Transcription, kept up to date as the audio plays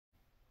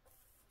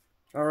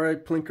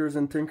Alright, plinkers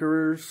and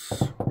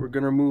tinkerers, we're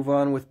going to move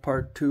on with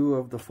part 2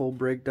 of the full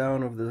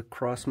breakdown of the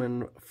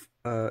Crosman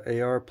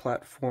AR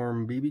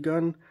platform BB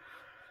gun.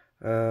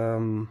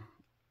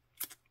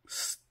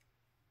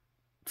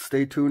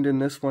 Stay tuned in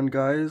this one,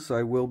 guys.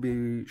 I will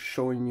be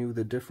showing you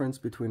the difference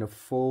between a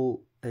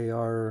full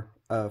AR,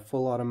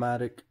 full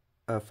automatic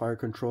fire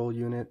control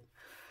unit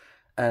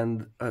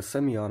and a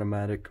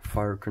semi-automatic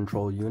fire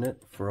control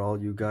unit for all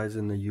you guys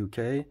in the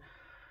UK.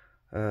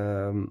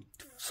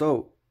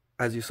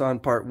 As you saw in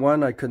part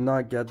 1, I could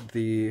not get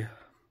the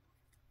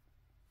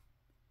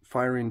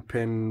firing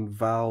pin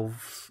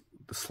valve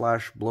 /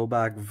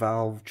 blowback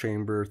valve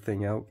chamber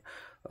thing out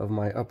of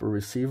my upper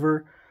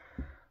receiver.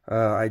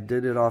 I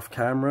did it off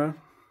camera.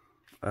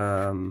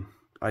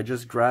 I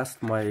just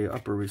grasped my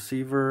upper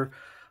receiver.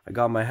 I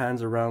got my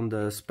hands around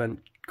the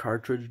spent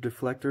cartridge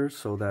deflector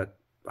so that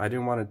I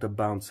didn't want it to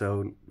bounce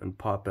out and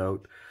pop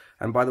out.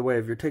 And by the way,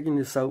 if you're taking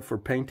this out for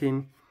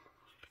painting,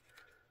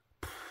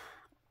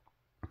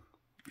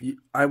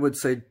 I would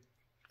say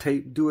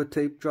do a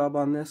tape job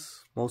on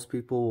this. Most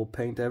people will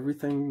paint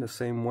everything the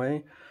same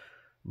way,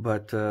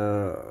 but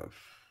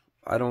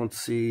I don't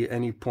see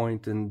any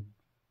point in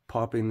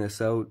popping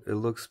this out. It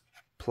looks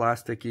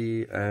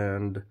plasticky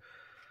and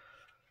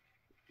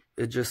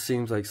it just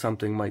seems like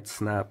something might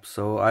snap.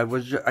 So I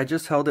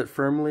just held it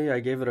firmly. I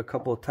gave it a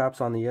couple of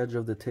taps on the edge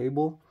of the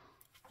table,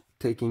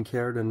 taking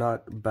care to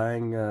not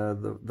bang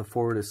the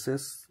forward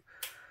assist.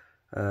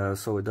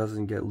 So it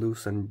doesn't get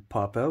loose and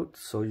pop out.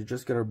 So you're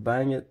just gonna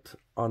bang it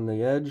on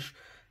the edge.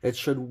 It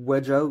should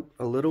wedge out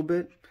a little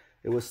bit.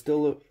 It was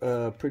still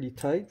pretty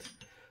tight.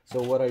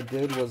 So what I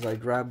did was I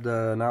grabbed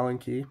an Allen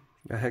key,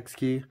 a hex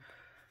key.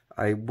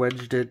 I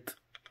wedged it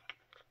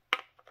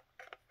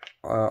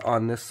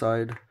on this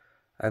side,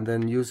 and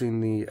then using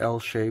the L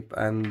shape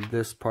and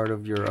this part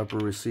of your upper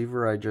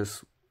receiver, I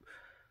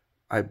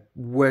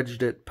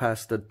wedged it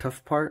past the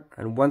tough part.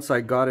 And once I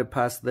got it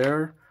past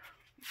there,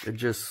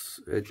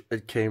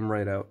 it came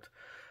right out.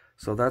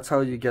 So that's how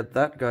you get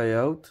that guy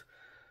out.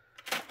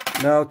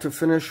 Now to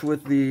finish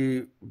with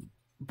the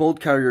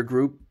bolt carrier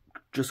group,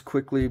 just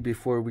quickly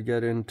before we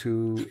get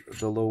into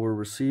the lower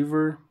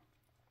receiver,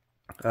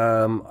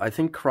 I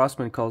think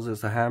Crosman calls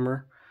this a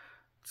hammer.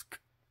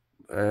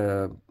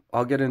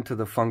 I'll get into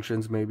the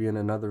functions maybe in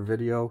another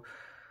video.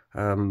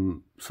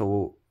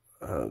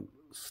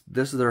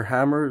 This is their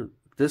hammer.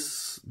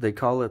 They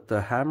call it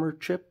the hammer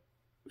chip.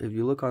 If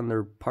you look on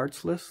their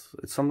parts list,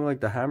 it's something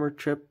like the hammer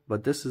chip,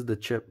 but this is the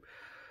chip.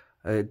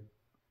 We're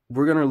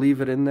going to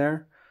leave it in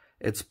there.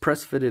 It's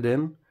press fitted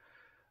in.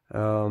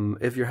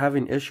 If you're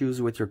having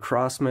issues with your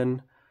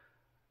Crosman,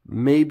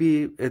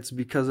 maybe it's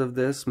because of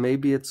this.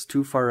 Maybe it's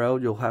too far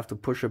out. You'll have to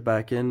push it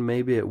back in.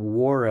 Maybe it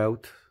wore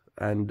out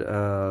and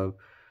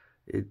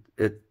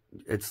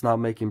it's not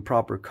making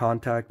proper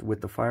contact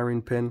with the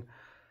firing pin.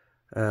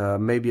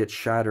 Maybe it's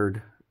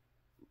shattered.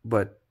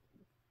 But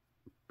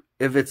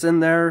if it's in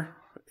there,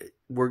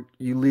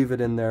 you leave it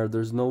in there.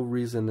 There's no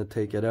reason to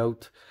take it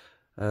out.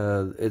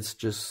 It's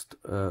just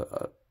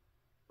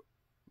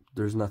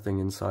there's nothing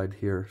inside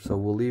here, so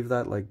we'll leave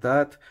that like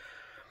that.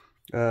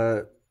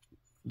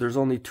 There's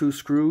only 2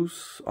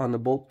 screws on the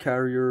bolt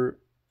carrier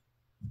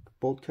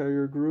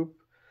group.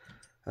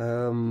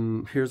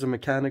 Here's a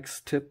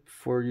mechanics tip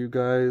for you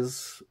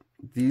guys.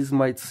 These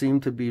might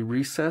seem to be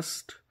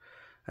recessed,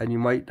 and you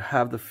might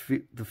have the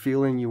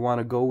feeling you want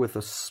to go with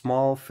a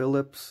small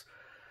Phillips.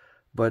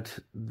 But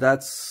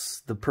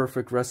that's the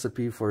perfect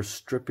recipe for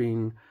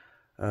stripping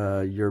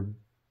your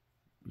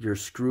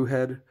screw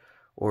head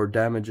or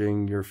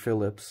damaging your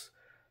Phillips.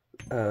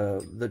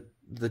 The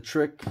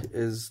trick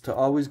is to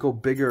always go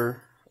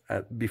bigger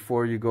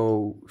before you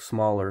go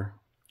smaller,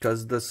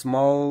 because the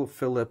small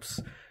Phillips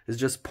is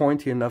just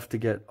pointy enough to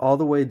get all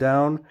the way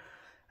down,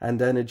 and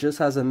then it just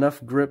has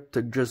enough grip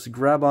to just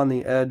grab on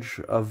the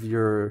edge of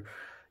your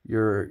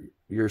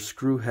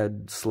screw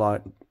head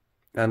slot,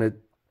 and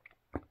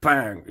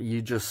bang,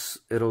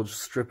 it'll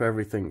strip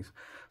everything.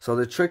 So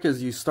the trick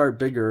is you start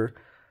bigger,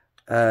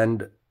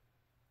 and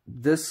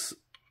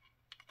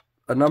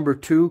a number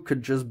 2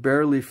 could just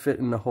barely fit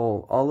in the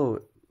hole.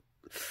 Although,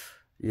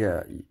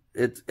 yeah,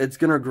 it's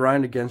gonna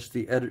grind against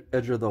the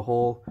edge of the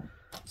hole.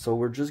 So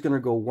we're just gonna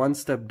go 1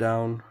 step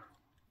down,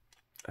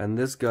 and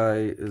this guy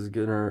is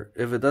gonna,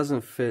 if it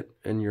doesn't fit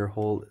in your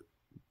hole,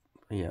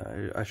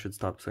 yeah, I should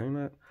stop saying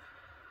that.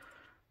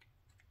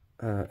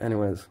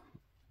 Anyways.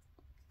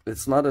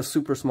 It's not a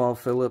super small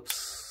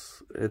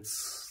Phillips.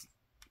 It's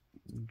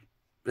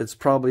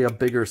probably a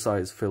bigger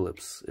size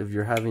Phillips. If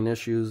you're having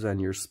issues and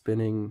you're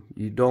spinning,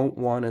 you don't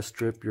want to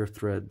strip your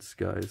threads,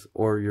 guys,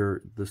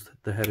 or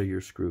the head of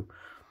your screw,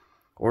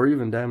 or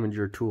even damage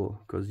your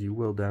tool, because you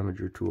will damage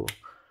your tool.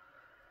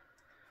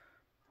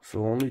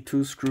 So only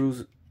 2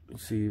 screws.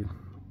 See,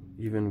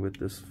 even with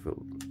this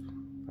Phillips,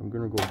 I'm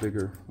gonna go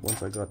bigger.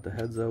 Once I got the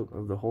heads out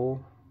of the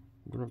hole,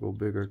 I'm gonna go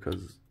bigger,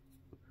 because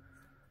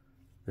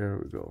there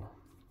we go.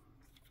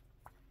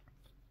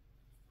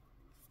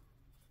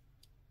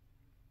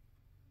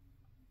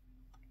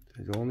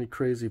 The only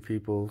crazy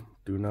people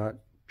do not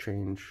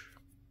change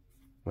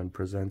when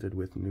presented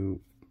with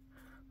new.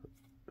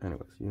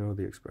 Anyways, you know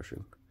the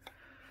expression.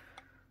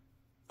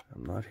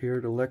 I'm not here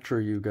to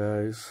lecture you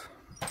guys.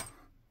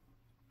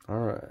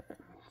 Alright,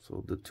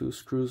 so the 2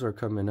 screws are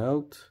coming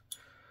out.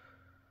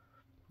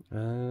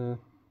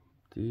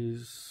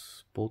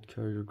 These bolt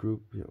carrier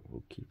group, yeah,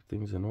 we'll keep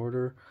things in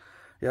order.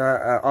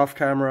 Yeah, off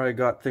camera I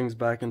got things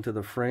back into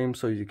the frame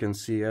so you can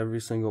see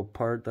every single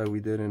part that we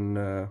did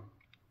in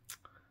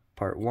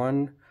part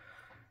 1.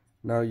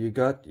 Now you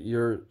got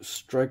your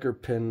striker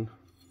pin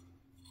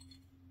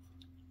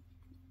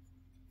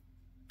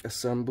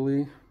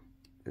assembly.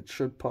 It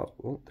should pop.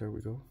 Oh, there we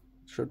go.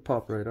 It should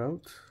pop right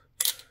out.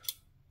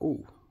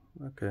 Oh,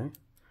 okay.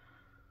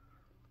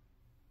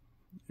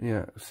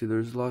 Yeah, see,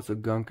 there's lots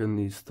of gunk in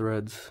these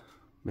threads.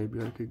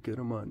 Maybe I could get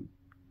them on.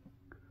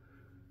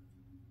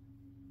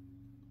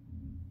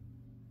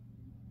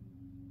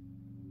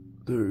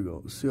 There you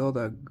go. See all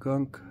that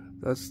gunk?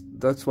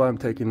 That's why I'm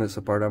taking this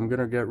apart. I'm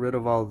gonna get rid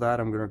of all that.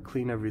 I'm gonna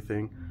clean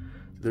everything.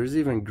 There's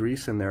even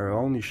grease in there. I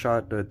only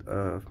shot at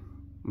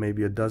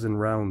maybe a dozen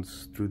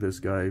rounds through this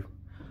guy,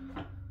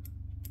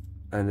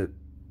 and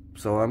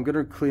so I'm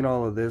gonna clean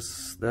all of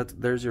this.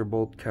 There's your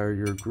bolt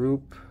carrier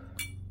group.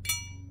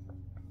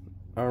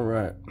 All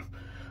right.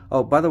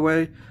 Oh, by the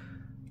way,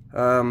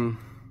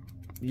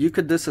 you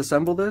could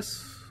disassemble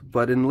this,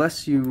 but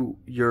unless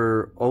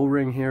your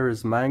O-ring here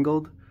is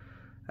mangled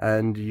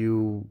and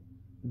you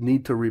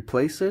need to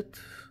replace it,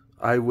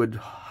 I would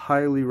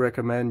highly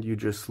recommend you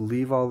just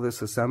leave all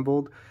this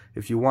assembled.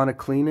 If you want to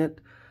clean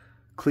it,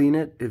 clean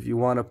it. If you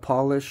want to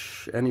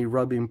polish any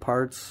rubbing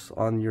parts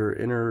on your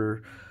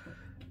inner,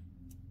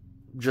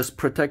 just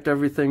protect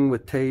everything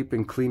with tape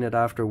and clean it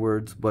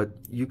afterwards. But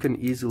you can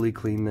easily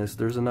clean this.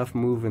 There's enough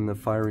move in the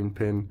firing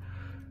pin.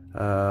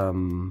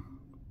 And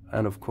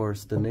of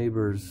course the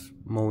neighbor's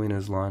mowing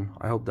his lawn.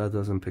 I hope that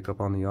doesn't pick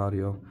up on the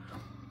audio.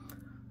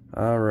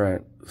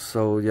 Alright,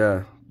 so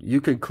yeah, you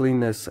could clean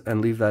this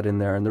and leave that in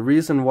there. And the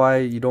reason why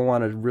you don't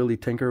want to really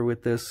tinker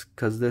with this,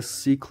 because this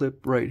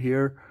C-clip right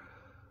here,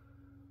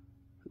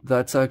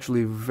 that's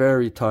actually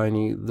very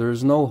tiny.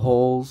 There's no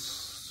holes,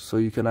 so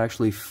you can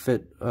actually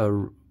fit a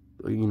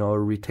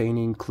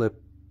retaining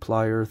clip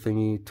plier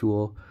thingy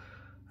tool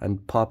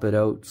and pop it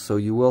out. So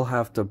you will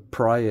have to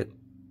pry it.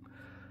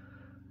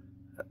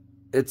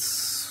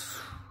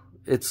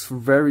 It's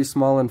very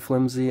small and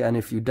flimsy, and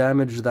if you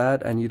damage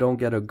that and you don't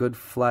get a good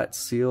flat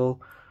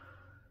seal,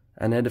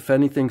 and then if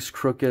anything's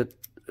crooked,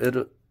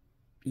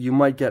 you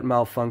might get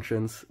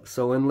malfunctions.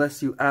 So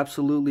unless you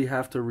absolutely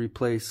have to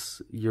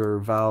replace your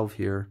valve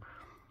here,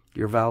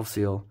 your valve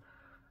seal,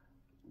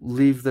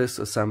 leave this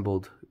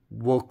assembled.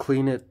 We'll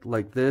clean it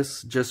like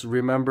this. Just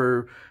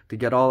remember to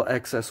get all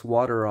excess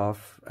water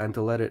off and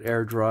to let it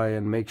air dry,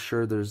 and make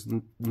sure there's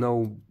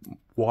no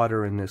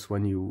water in this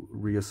when you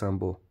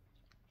reassemble.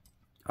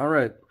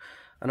 Alright,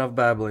 enough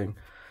babbling.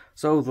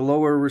 So the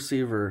lower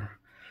receiver.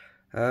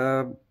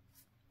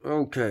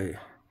 Okay.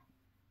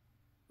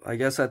 I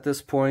guess at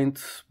this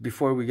point,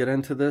 before we get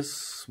into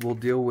this, we'll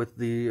deal with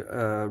the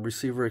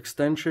receiver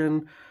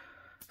extension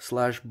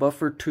 /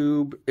 buffer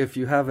tube. If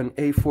you have an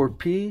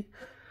A4-P,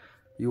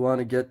 you want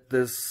to get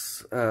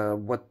this,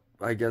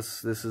 I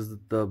guess this is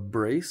the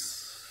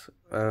brace.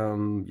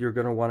 You're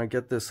going to want to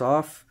get this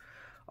off.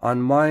 On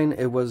mine,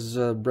 it was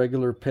a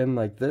regular pin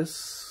like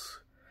this.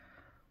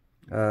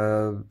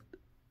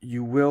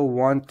 You will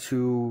want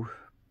to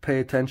pay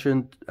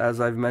attention,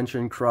 as I've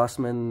mentioned,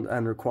 Crosman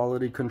and their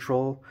quality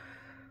control.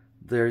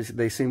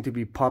 They seem to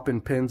be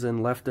popping pins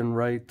in left and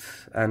right,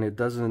 and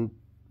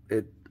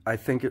I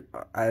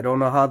don't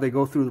know how they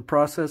go through the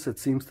process. It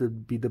seems to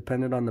be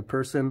dependent on the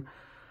person.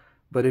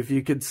 But if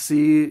you could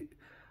see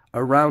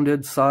a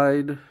rounded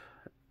side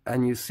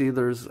and you see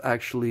there's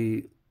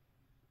actually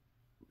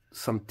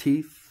some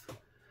teeth,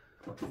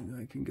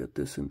 I can get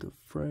this into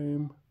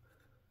frame.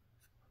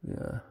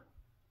 Yeah.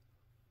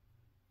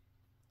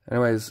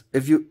 Anyways,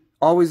 if you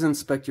always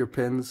inspect your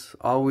pins,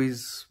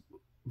 always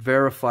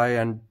verify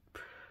and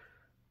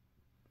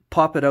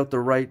pop it out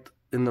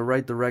in the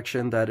right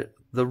direction, the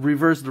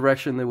reverse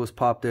direction it was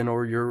popped in,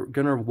 or you're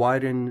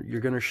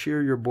gonna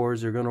shear your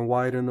bores, you're gonna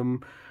widen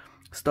them,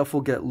 stuff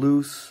will get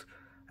loose,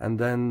 and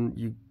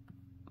then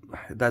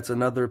that's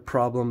another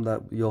problem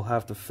that you'll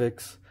have to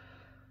fix.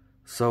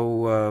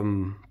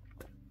 So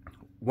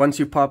once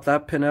you pop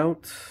that pin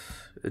out,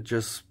 it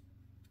just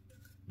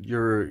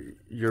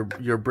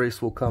your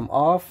brace will come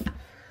off.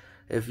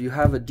 If you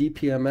have a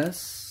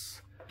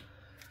DPMS,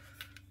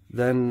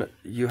 then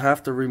you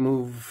have to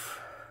remove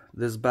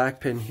this back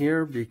pin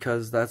here,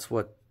 because that's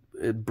what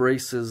it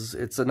braces.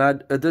 It's an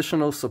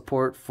additional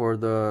support for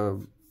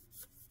the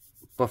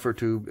buffer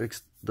tube,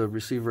 the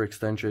receiver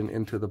extension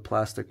into the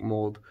plastic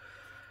mold.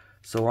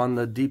 So on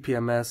the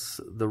DPMS,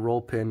 the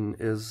roll pin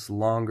is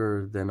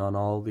longer than on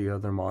all the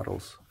other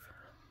models.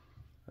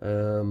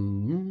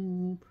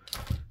 Do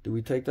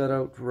we take that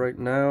out right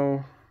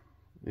now?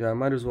 Yeah, I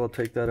might as well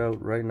take that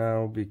out right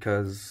now,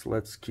 because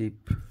let's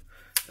keep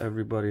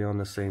everybody on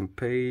the same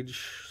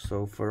page.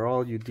 So for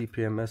all you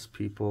DPMS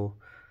people,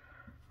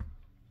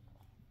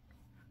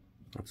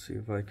 let's see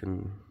if I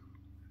can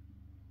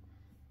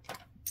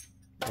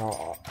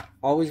Now,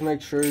 always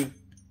make sure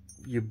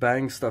you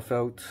bang stuff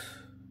out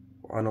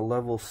on a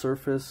level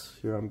surface.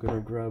 Here I'm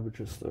gonna grab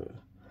just a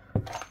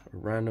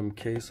random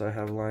case I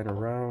have lying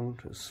around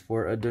just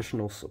for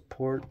additional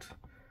support.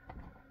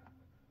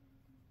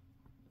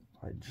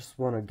 I just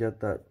want to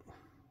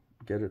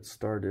get it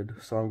started.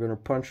 So I'm gonna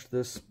punch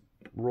this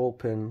roll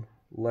pin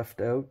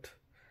left out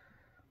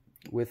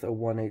with a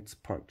 1/8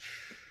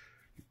 punch.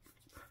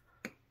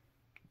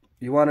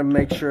 You want to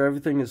make sure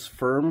everything is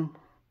firm,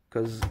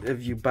 because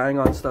if you bang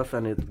on stuff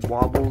and it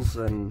wobbles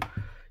and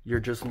you're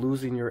just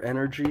losing your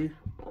energy.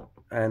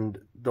 And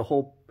the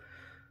whole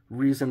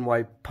reason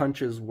why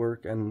punches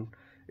work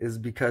is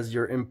because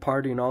you're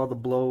imparting all the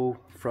blow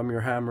from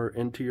your hammer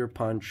into your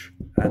punch,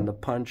 and the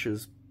punch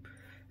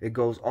it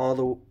goes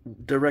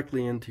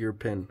directly into your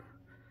pin.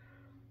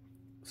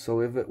 So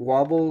if it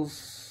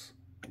wobbles,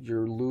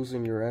 you're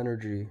losing your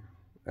energy,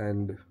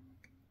 and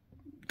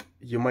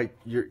you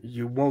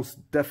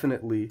most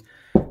definitely,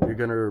 you're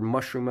gonna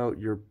mushroom out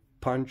your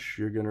punch,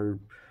 you're gonna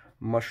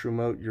mushroom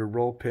out your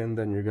roll pin,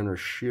 then you're gonna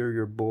shear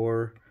your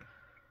bore.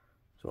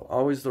 So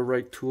always the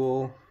right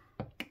tool,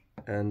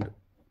 and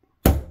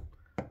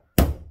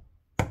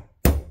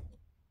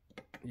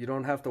you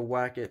don't have to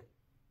whack it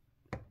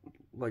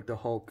like the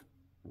Hulk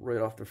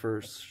right off the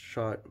first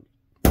shot.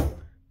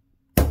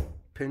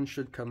 Pin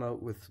should come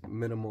out with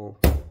minimal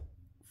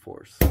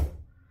force.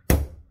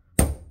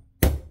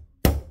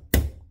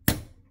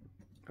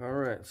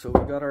 Alright, so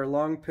we got our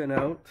long pin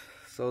out.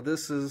 So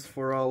this is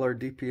for all our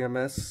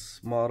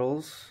DPMS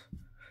models.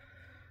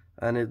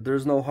 And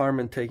there's no harm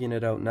in taking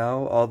it out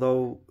now,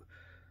 although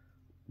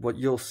what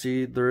you'll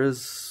see, it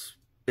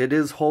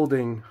is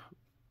holding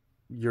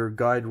your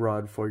guide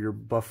rod for your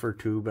buffer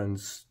tube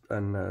and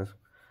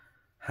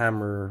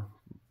hammer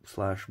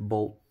 /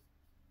 bolt.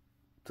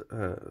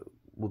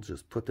 We'll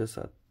just put this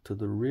to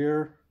the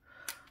rear.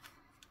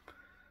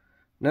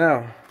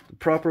 Now, the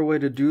proper way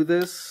to do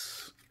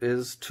this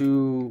is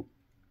to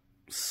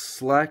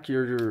slack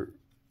your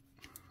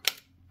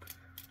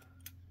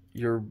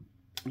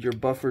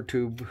buffer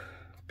tube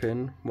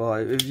pin. Well,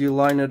 if you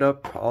line it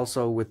up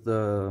also with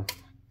the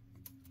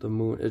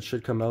moon, it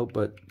should come out,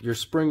 but your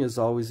spring is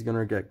always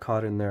gonna get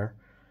caught in there.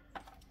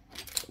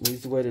 The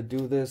easy way to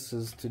do this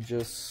is to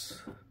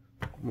just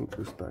move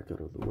this back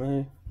out of the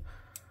way.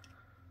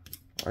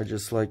 I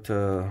just like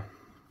to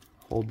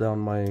hold down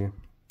my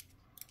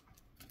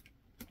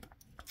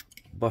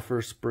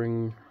buffer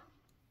spring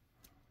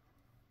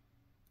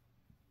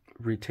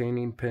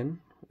retaining pin.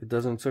 It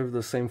doesn't serve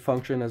the same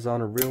function as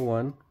on a real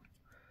one.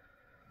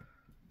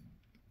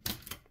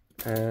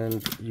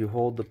 And you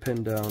hold the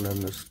pin down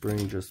and the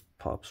spring just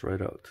pops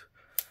right out.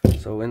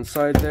 So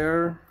inside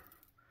there,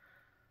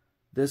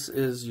 this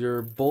is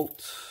your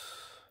bolt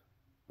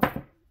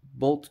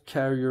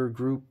carrier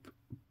group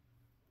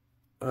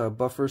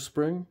buffer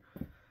spring,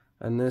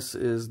 and this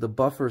is the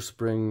buffer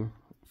spring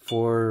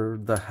for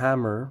the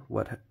hammer,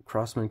 what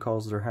Crosman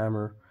calls their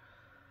hammer.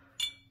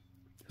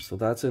 So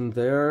that's in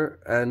there,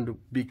 and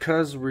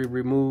because we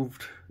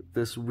removed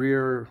this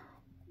rear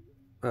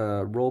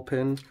roll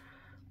pin,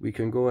 we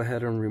can go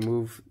ahead and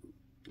remove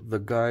the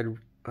guide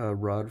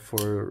rod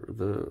for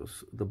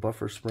the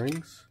buffer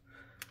springs.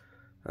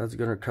 That's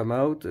gonna come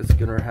out. It's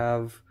gonna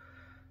have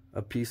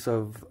a piece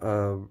of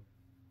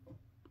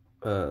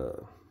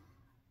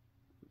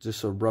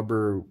just a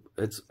rubber,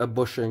 it's a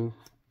bushing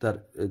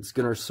that it's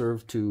gonna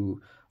serve to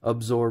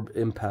absorb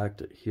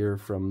impact here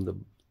from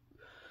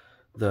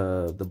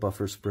the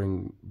buffer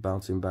spring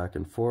bouncing back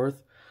and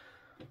forth.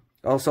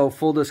 Also,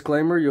 full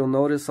disclaimer, you'll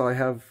notice I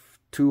have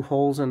 2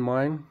 holes in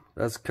mine.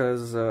 That's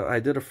because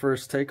I did a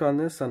first take on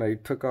this and I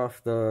took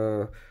off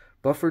the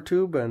buffer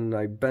tube and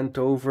I bent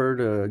over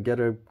to get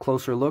a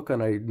closer look,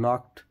 and I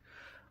knocked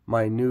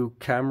my new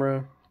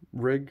camera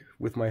rig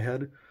with my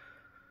head.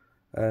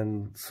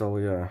 And so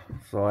yeah,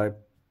 so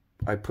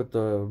I put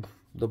the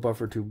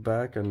buffer tube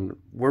back, and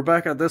we're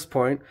back at this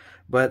point.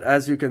 But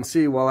as you can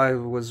see, while I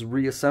was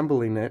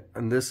reassembling it,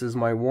 and this is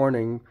my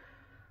warning,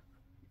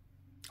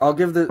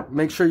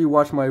 make sure you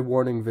watch my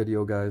warning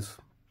video, guys.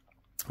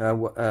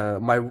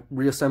 My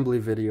reassembly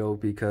video,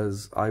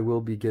 because I will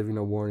be giving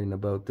a warning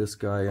about this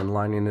guy and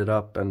lining it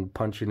up and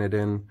punching it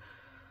in.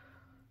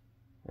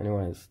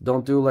 Anyways,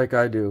 don't do like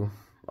I do.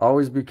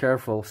 Always be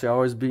careful. See,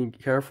 always be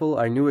careful.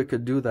 I knew it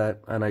could do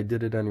that, and I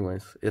did it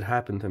anyways. It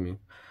happened to me.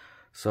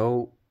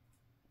 So,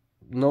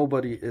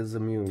 nobody is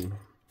immune.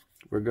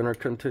 We're gonna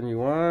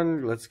continue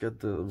on. Let's get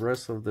the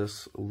rest of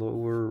this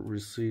lower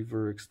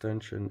receiver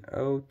extension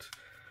out.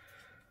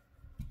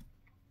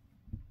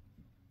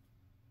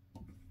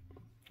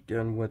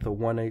 Again with a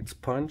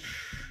 1/8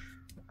 punch.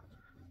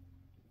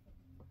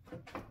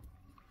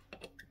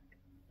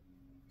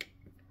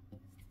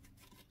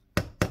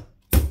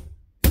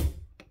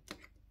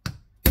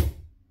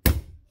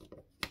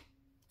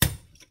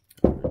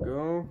 There we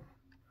go.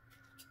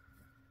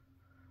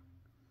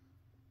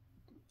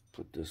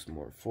 Put this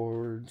more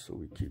forward so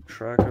we keep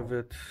track of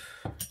it.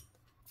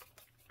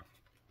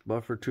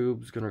 Buffer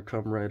tube's gonna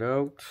come right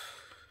out.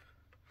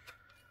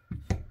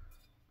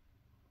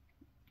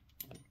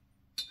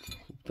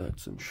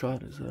 that's in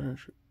shot. Is that in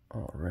shot?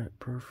 All right,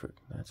 perfect.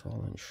 That's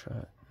all in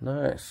shot.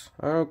 Nice.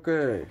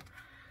 Okay.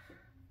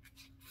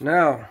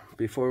 Now,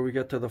 before we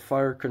get to the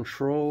fire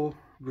control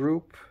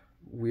group,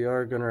 we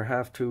are going to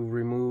have to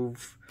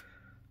remove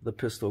the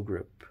pistol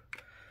grip.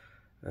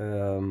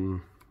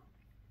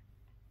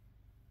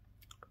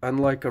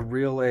 Unlike a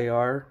real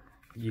AR,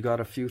 you got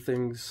a few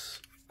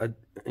things,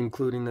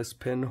 including this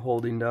pin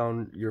holding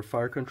down your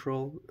fire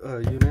control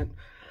unit.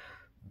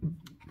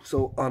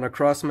 So on a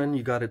Crosman,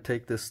 you got to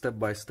take this step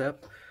by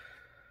step.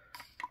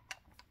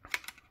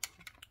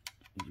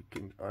 You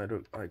can, I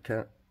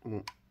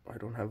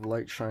don't have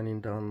light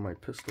shining down my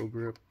pistol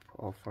grip.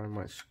 I'll find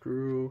my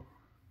screw.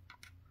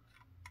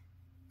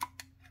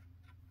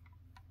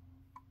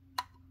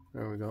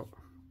 There we go.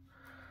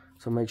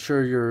 So make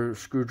sure your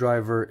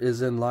screwdriver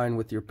is in line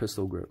with your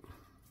pistol grip.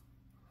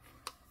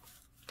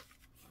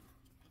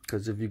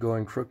 Because if you go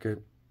in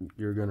crooked,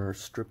 you're gonna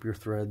strip your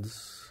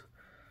threads.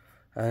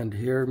 And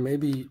here,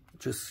 maybe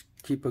just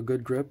keep a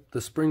good grip.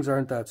 The springs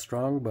aren't that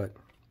strong, but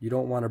you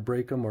don't want to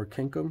break them or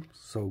kink them.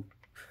 So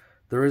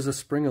there is a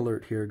spring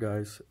alert here,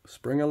 guys.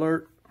 Spring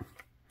alert.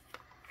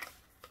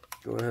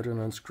 Go ahead and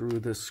unscrew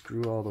this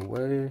screw all the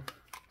way.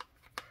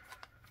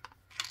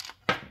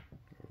 There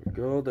we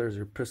go. There's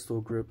your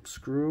pistol grip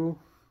screw.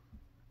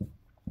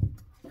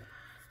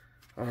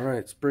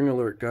 Alright, spring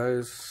alert,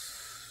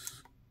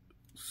 guys.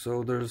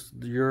 So there's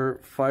your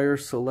fire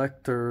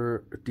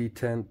selector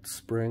detent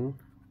spring.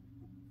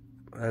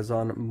 As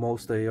on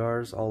most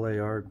ARs, all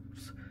ARs,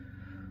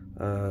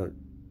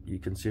 you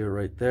can see it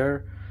right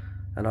there.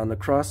 And on the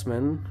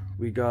Crosman,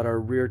 we got our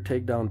rear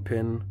takedown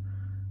pin.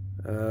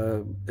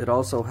 It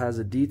also has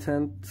a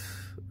detent,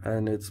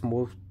 and it's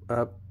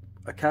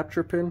a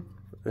capture pin.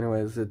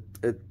 Anyways,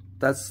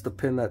 that's the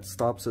pin that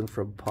stops it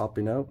from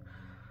popping out.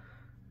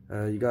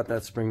 You got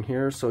that spring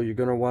here, so you're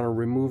gonna want to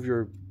remove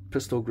your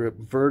pistol grip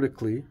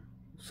vertically,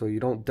 so you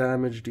don't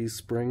damage these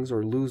springs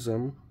or lose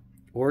them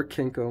or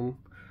kink them.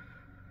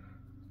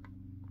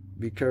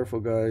 Be careful,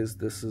 guys.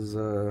 This is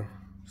a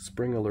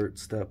spring alert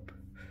step.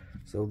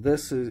 So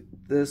this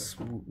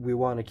we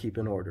want to keep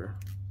in order.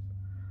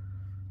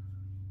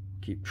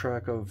 Keep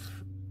track of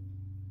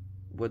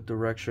what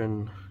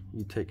direction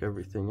you take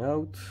everything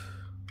out.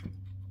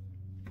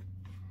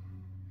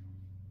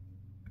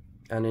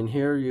 And in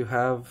here you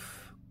have,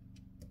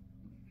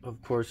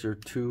 of course, your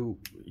two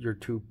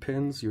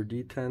pins, your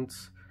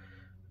detents.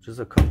 Just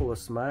a couple of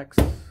smacks.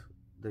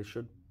 They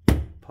should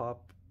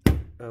pop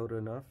out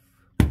enough.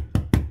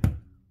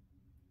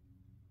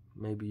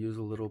 Maybe use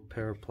a little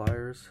pair of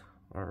pliers.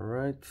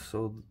 Alright,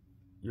 so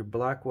your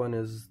black one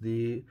is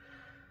the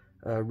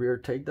rear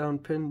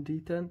takedown pin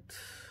detent,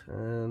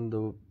 and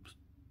the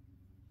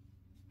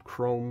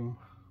chrome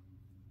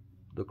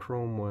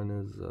one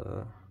is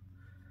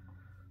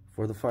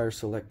for the fire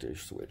selector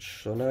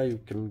switch. So now you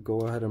can go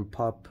ahead and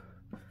pop.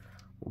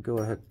 We'll go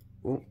ahead.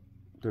 Oh,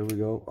 there we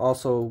go.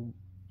 Also,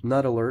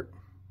 nut alert.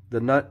 The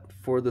nut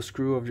for the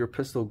screw of your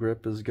pistol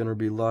grip is going to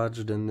be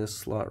lodged in this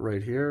slot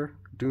right here.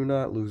 Do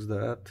not lose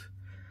that.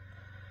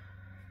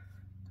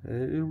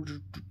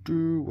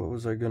 What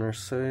was I gonna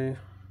say?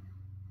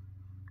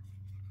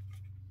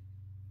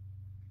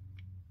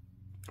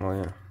 Oh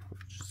yeah,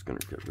 just gonna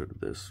get rid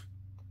of this.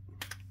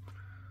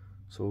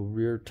 So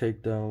rear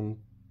takedown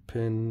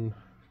pin,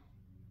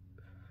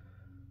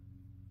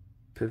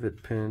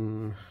 pivot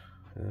pin.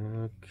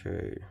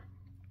 Okay.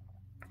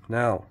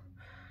 Now,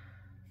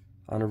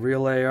 on a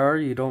real AR,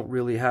 you don't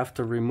really have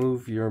to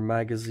remove your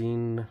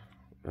magazine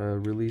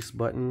release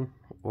button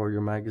or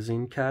your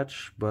magazine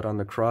catch, but on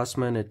the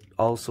Crosman it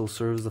also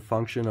serves the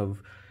function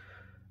of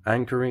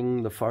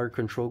anchoring the fire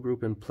control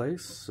group in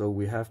place, so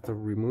we have to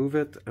remove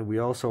it, and we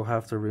also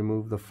have to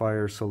remove the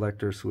fire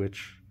selector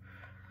switch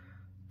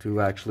to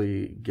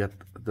actually get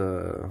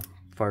the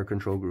fire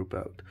control group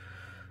out.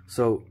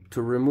 So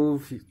to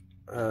remove,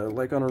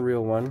 like on a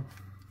real one,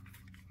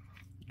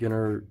 you're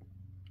gonna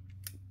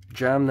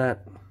jam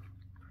that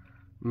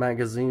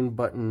magazine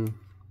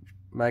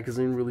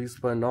release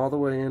button all the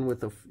way in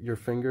with your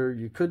finger.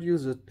 You could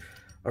use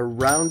a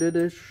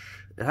rounded-ish.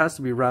 It has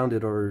to be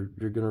rounded or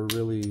you're gonna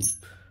really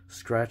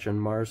scratch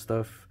and mar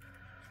stuff.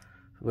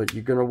 But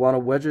you're gonna want to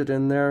wedge it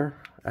in there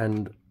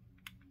and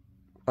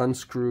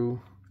unscrew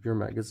your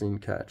magazine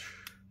catch.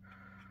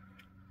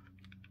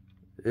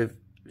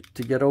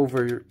 To get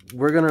over,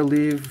 we're gonna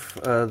leave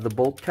the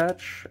bolt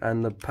catch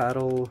and the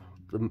paddle,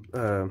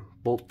 the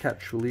bolt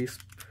catch release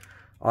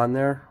on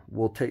there.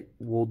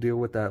 We'll deal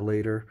with that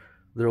later.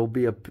 There will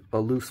be a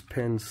loose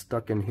pin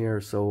stuck in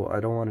here, so I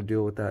don't want to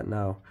deal with that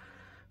now.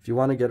 If you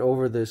want to get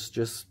over this,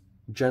 just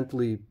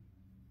gently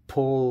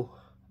pull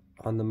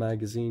on the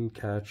magazine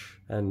catch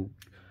and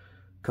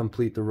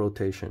complete the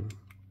rotation.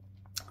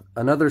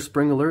 Another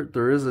spring alert,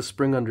 there is a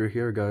spring under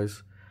here,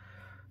 guys.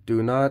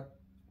 Do not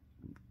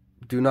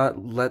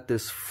let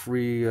this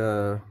free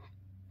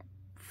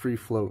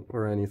float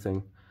or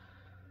anything.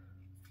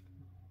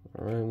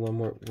 All right, one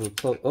more.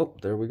 Oh,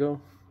 there we go.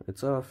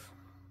 It's off.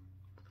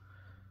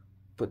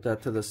 Put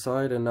that to the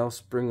side, and now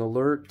spring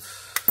alert.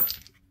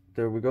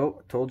 There we go.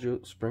 I told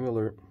you, spring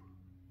alert.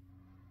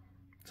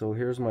 So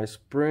here's my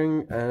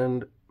spring,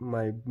 and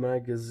my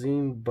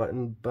magazine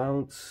button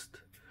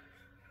bounced.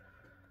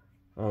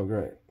 Oh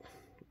great,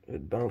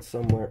 it bounced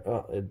somewhere.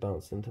 Oh, it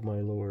bounced into my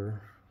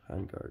lower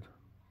handguard.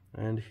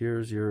 And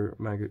here's your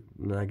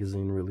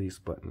magazine release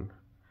button.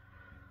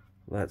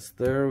 That's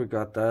there, we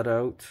got that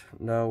out.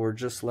 Now we're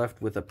just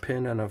left with a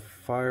pin and the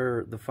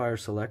fire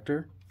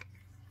selector.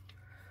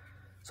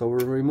 So we're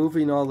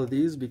removing all of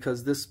these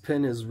because this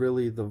pin is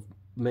really the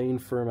main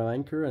firm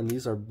anchor, and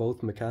these are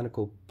both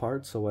mechanical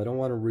parts, so I don't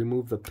want to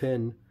remove the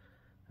pin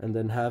and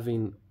then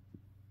having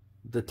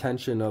the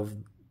tension of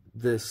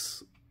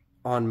this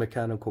on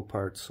mechanical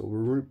parts. So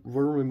we're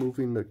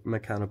removing the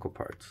mechanical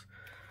parts.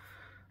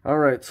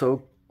 Alright,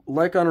 so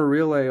like on a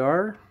real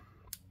AR,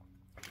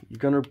 you're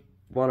gonna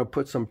want to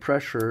put some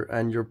pressure,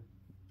 and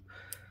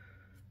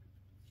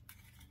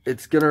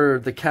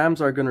the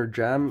cams are gonna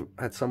jam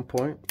at some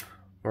point,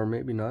 or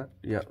maybe not.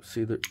 Yeah,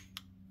 see the,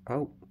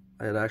 oh,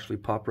 it actually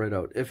popped right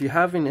out. If you're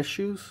having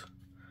issues,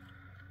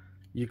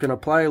 you can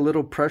apply a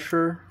little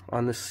pressure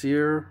on the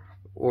sear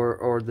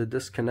or the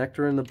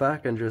disconnector in the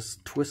back and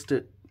just twist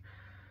it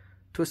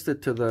to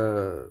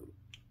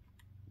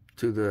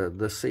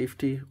the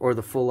safety or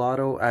the full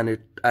auto, and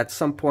at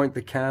some point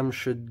the cam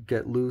should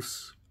get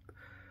loose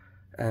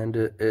and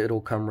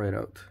it'll come right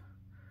out.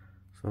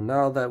 So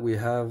now that we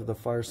have the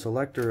fire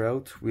selector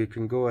out, we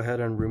can go ahead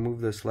and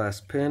remove this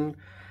last pin.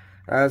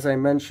 As I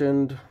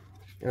mentioned,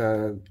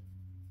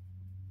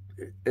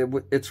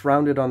 it's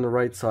rounded on the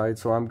right side,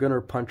 so I'm gonna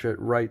punch it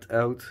right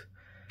out.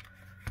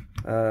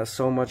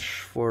 So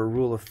much for a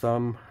rule of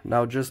thumb.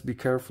 Now just be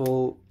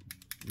careful,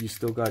 you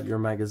still got your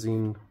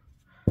magazine,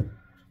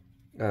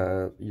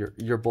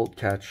 your bolt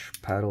catch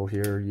paddle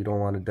here. You don't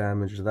want to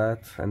damage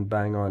that and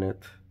bang on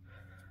it.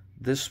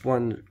 This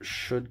one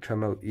should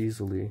come out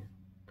easily.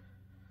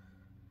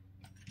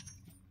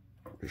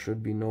 There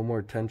should be no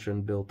more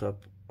tension built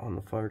up on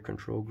the fire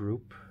control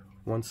group.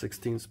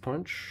 1/16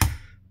 punch.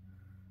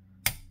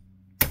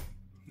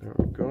 There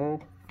we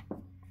go.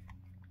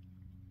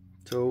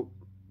 So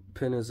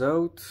pin is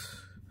out,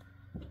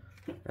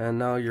 and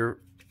now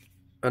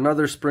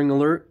another spring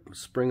alert.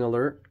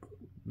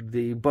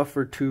 The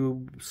buffer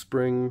tube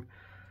spring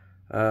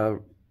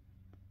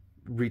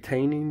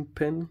retaining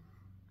pin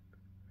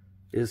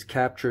is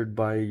captured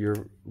by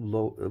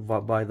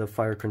the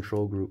fire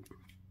control group.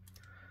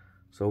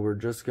 So we're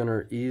just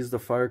gonna ease the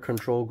fire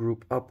control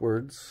group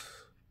upwards.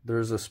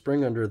 There's a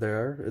spring under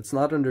there. It's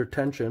not under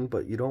tension,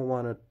 but you don't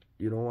want to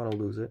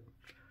lose it.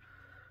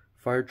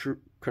 Fire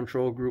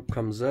control group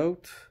comes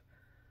out,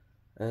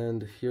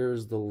 and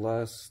here's the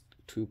last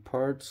two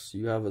parts.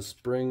 You have a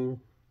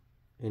spring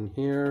in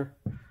here,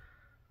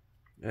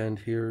 and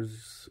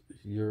here's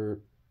your,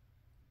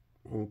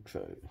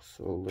 okay,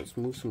 so let's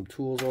move some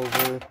tools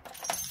over.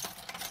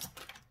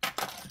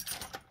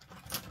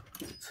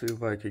 Let's see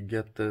if I could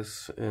get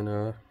this in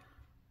a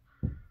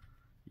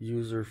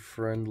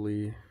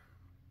user-friendly,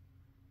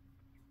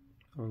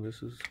 oh,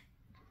 this is,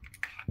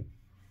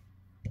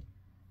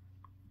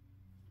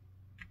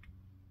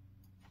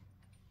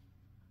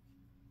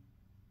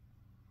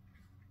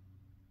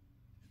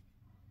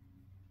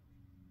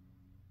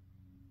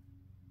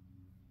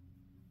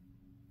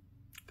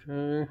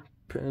 okay,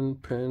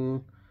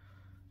 pin.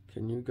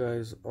 Can you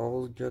guys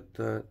all get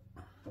that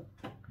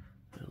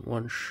in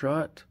one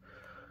shot?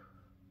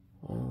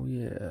 Oh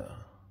yeah.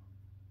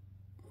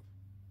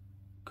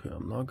 Okay,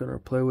 I'm not gonna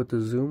play with the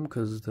zoom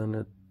because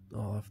then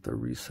I'll have to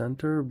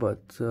recenter,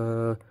 but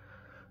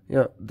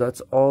yeah,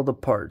 that's all the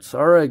parts.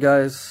 Alright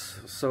guys,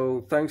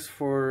 so thanks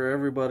for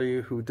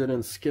everybody who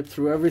didn't skip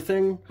through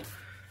everything.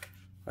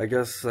 I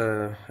guess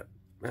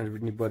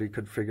anybody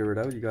could figure it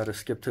out. You gotta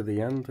skip to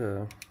the end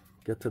to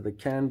get to the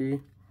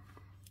candy.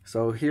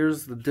 So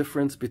here's the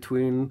difference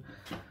between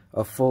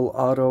a full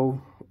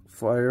auto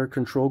fire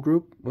control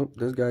group,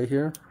 this guy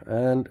here,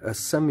 and a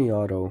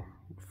semi-auto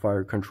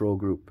fire control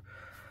group.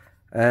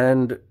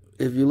 And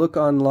if you look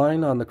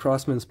online on the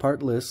Crosman's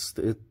part list,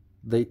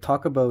 they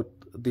talk about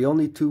the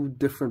only two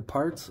different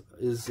parts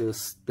is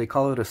this, they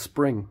call it a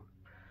spring.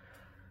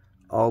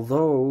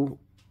 Although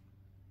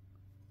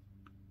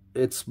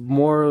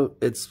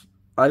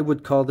I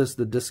would call this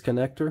the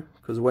disconnector,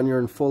 because when you're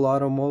in full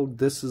auto mode,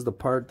 this is the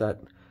part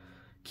that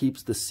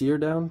keeps the sear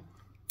down,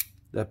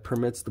 that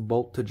permits the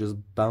bolt to just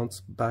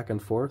bounce back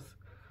and forth.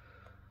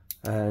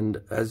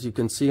 And as you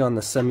can see on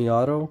the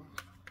semi-auto,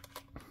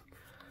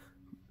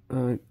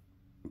 there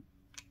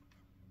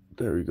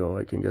we go,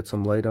 I can get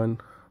some light on.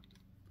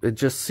 It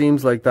just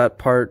seems like that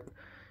part,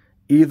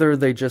 either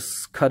they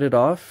just cut it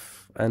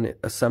off and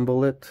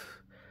assemble it,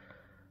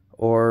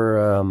 or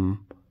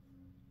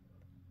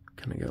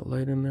can I get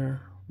light in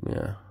there?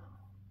 Yeah.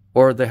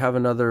 Or they have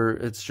another,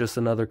 it's just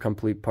another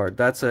complete part.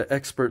 That's an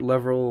expert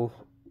level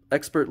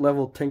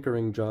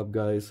tinkering job,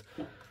 guys.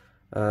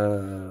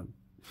 I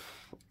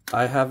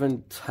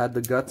haven't had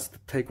the guts to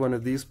take one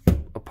of these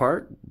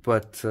apart,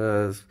 but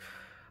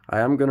I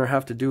am gonna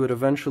have to do it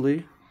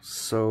eventually.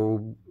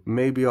 So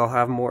maybe I'll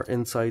have more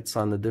insights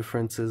on the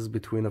differences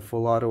between a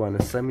full auto and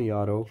a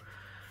semi-auto.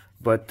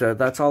 But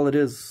that's all it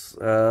is.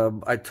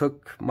 I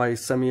took my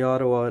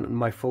semi-auto and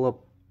my full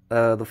up.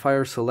 The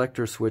fire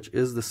selector switch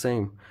is the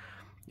same.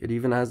 It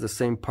even has the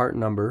same part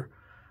number.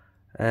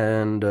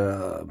 And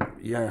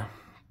yeah,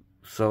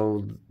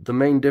 so the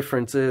main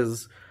difference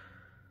is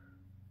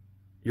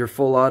your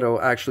full auto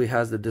actually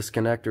has the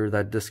disconnector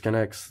that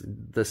disconnects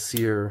the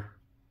sear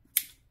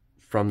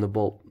from the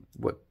bolt,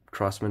 what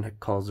Crosman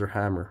calls their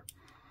hammer.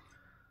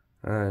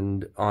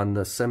 And on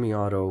the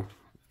semi-auto,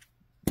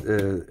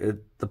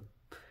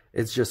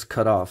 it's just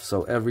cut off.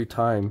 So every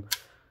time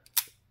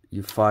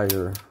you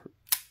fire,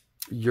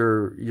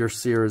 your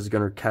sear is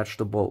gonna catch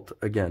the bolt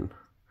again.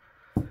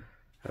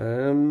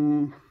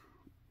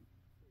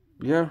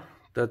 Yeah,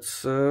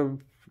 that's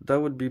that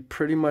would be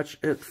pretty much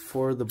it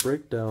for the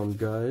breakdown,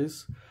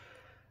 guys.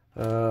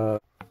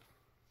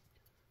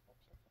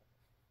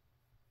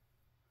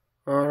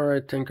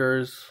 Alright,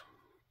 tinkers,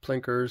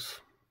 plinkers,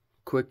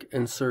 quick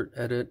insert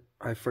edit.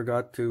 I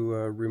forgot to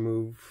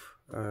remove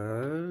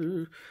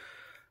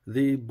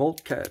the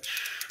bolt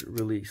catch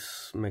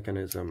release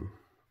mechanism.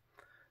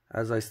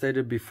 As I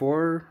stated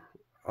before,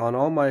 on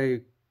all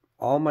my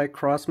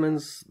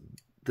Crosmans,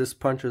 this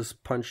punch is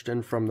punched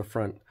in from the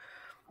front.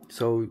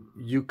 So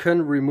you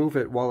can remove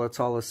it while it's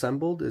all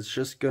assembled. It's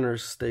just gonna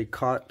stay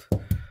caught.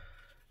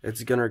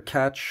 It's gonna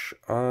catch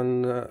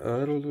on,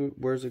 I don't know,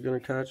 where's it gonna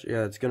catch?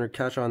 Yeah, it's gonna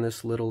catch on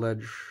this little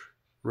edge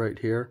right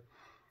here.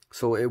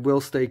 So it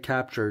will stay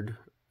captured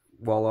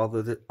while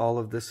all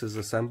of this is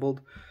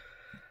assembled.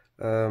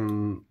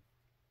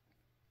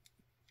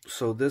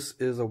 So this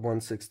is a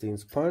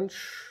 1/16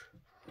 punch.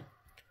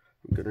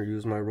 I'm gonna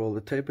use my roll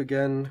of tape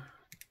again.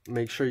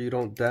 Make sure you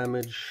don't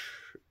damage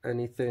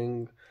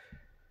anything.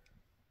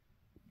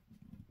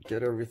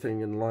 Get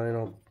everything in line.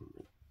 I'll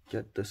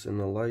get this in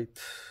the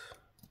light.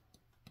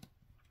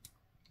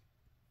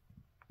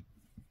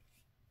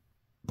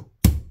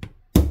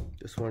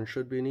 This one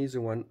should be an easy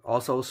one.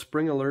 Also,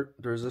 spring alert.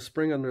 There's a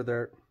spring under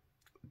there.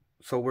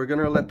 So we're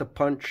gonna let the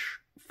punch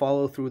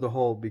follow through the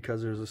hole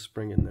because there's a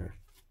spring in there.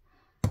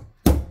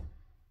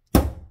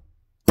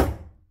 Wow,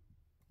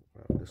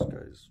 this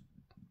guy's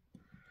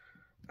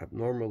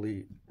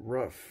abnormally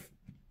rough.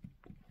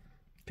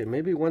 Okay,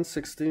 maybe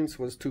 1/16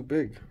 was too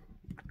big,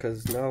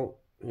 because now,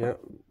 yeah,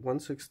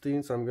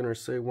 1/16, I'm gonna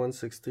say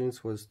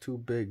 1/16 was too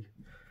big.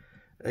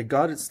 It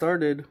got it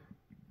started,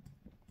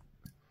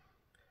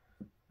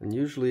 and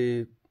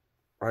usually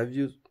I've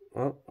used,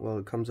 oh, well,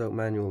 it comes out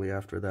manually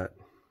after that.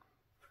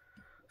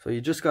 So you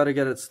just got to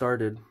get it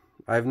started.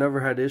 I've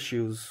never had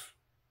issues.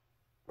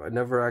 I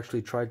never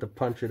actually tried to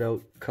punch it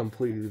out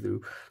completely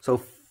through. So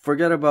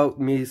forget about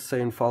me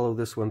saying follow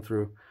this one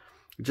through.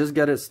 Just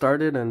get it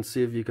started and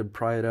see if you could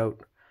pry it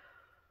out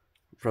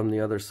from the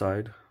other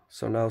side.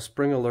 So now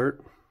spring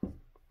alert.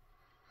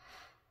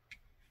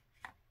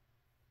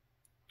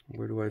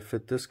 Where do I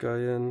fit this guy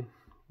in?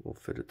 We'll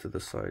fit it to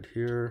the side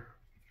here.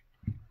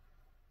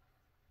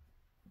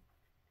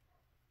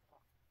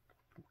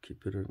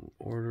 Keep it in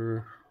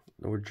order.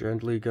 Now we're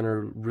gently gonna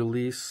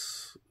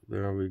release.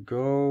 There we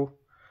go.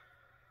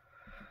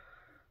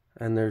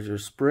 And there's your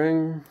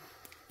spring.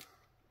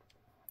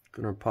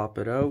 Gonna pop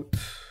it out.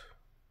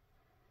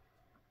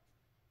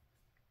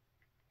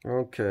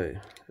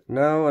 Okay,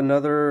 now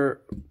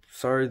another,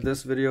 sorry,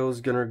 this video is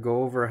gonna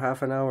go over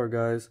half an hour,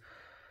 guys.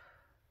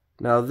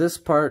 Now this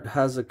part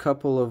has a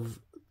couple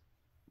of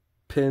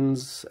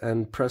pins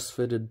and press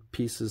fitted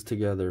pieces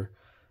together.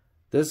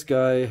 This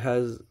guy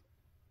has,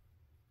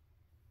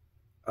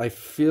 I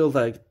feel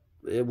like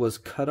it was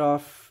cut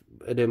off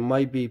and it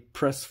might be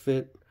press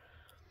fit.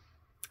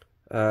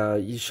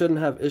 You shouldn't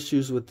have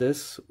issues with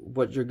this.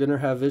 What you're gonna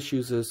have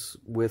issues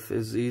with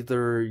is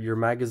either your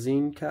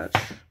magazine catch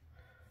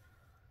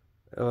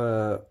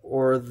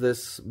or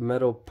this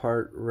metal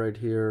part right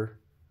here.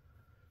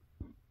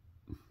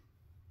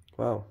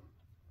 Wow.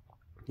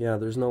 Yeah,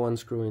 there's no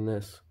unscrewing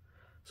this.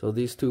 So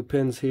these two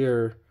pins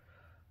here,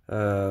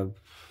 yeah,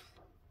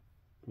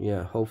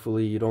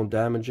 hopefully you don't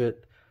damage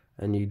it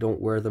and you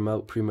don't wear them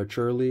out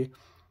prematurely.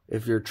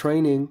 If you're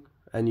training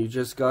and you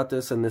just got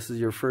this and this is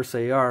your first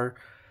AR,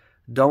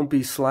 don't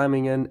be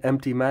slamming in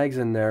empty mags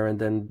in there and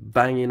then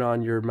banging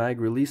on your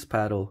mag release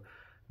paddle,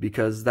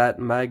 because that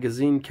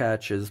magazine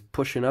catch is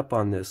pushing up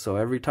on this. So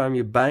every time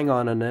you bang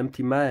on an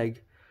empty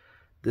mag,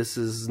 this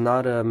is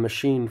not a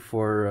machine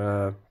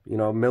for you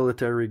know,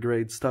 military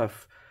grade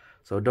stuff.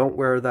 So don't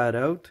wear that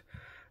out.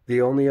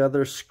 The only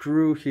other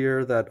screw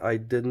here that I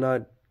did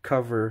not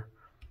cover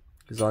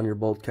is on your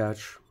bolt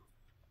catch.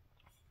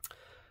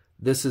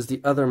 This is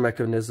the other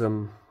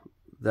mechanism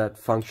that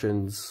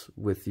functions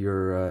with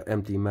your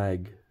empty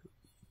mag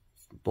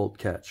bolt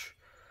catch.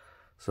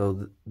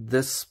 So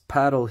this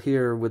paddle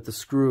here with the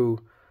screw,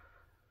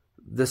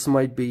 this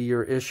might be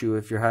your issue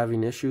if you're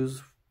having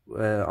issues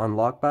on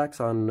lockbacks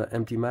on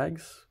empty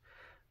mags.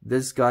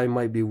 This guy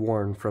might be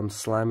worn from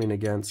slamming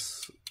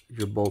against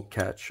your bolt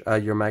catch,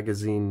 your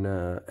magazine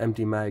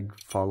empty mag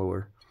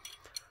follower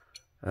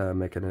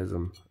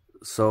mechanism.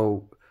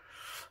 So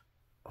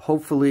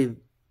hopefully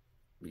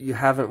you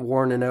haven't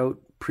worn it out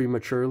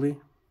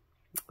prematurely.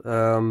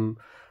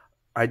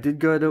 I did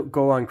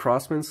go on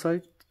Crosman's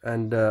site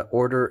and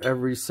order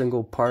every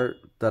single part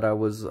that I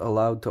was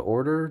allowed to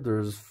order.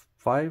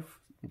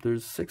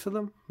 There's 6 of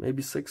them,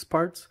 maybe 6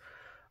 parts.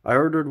 I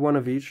ordered one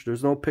of each.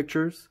 There's no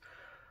pictures.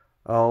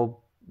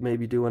 I'll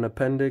maybe do an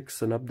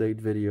appendix, an update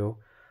video.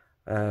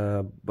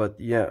 But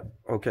yeah,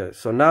 okay.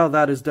 So now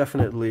that is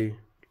definitely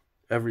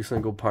every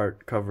single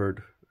part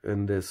covered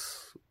in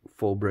this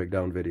full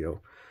breakdown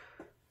video.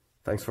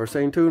 Thanks for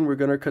staying tuned. We're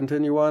going to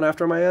continue on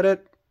after my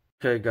edit.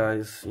 Okay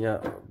guys, yeah,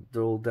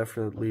 there will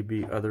definitely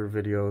be other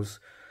videos.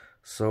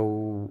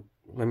 So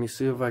let me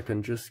see if I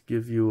can just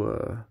give you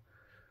a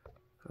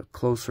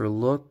closer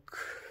look.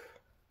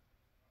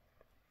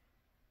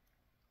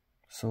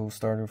 So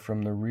starting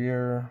from the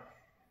rear,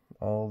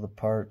 all the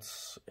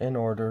parts in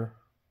order.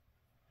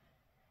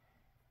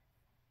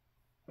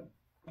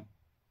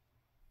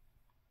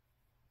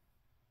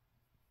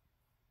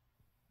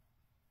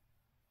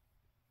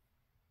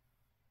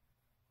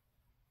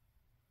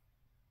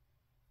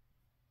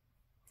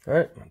 All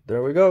right,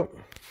 there we go.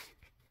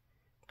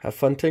 Have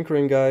fun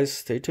tinkering, guys.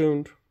 Stay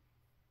tuned.